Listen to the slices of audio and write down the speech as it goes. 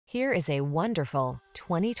Here is a wonderful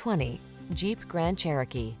 2020 Jeep Grand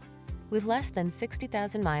Cherokee. With less than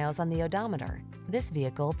 60,000 miles on the odometer, this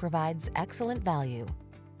vehicle provides excellent value.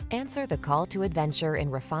 Answer the call to adventure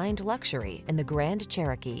in refined luxury in the Grand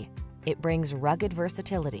Cherokee. It brings rugged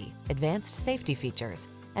versatility, advanced safety features,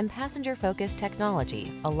 and passenger-focused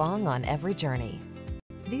technology along on every journey.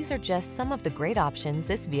 These are just some of the great options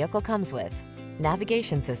this vehicle comes with: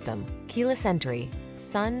 navigation system, keyless entry,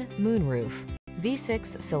 sun, moonroof,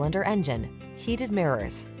 V6 cylinder engine, heated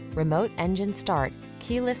mirrors, remote engine start,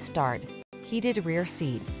 keyless start, heated rear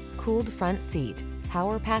seat, cooled front seat,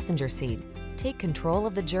 power passenger seat. Take control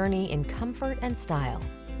of the journey in comfort and style.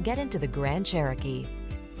 Get into the Grand Cherokee.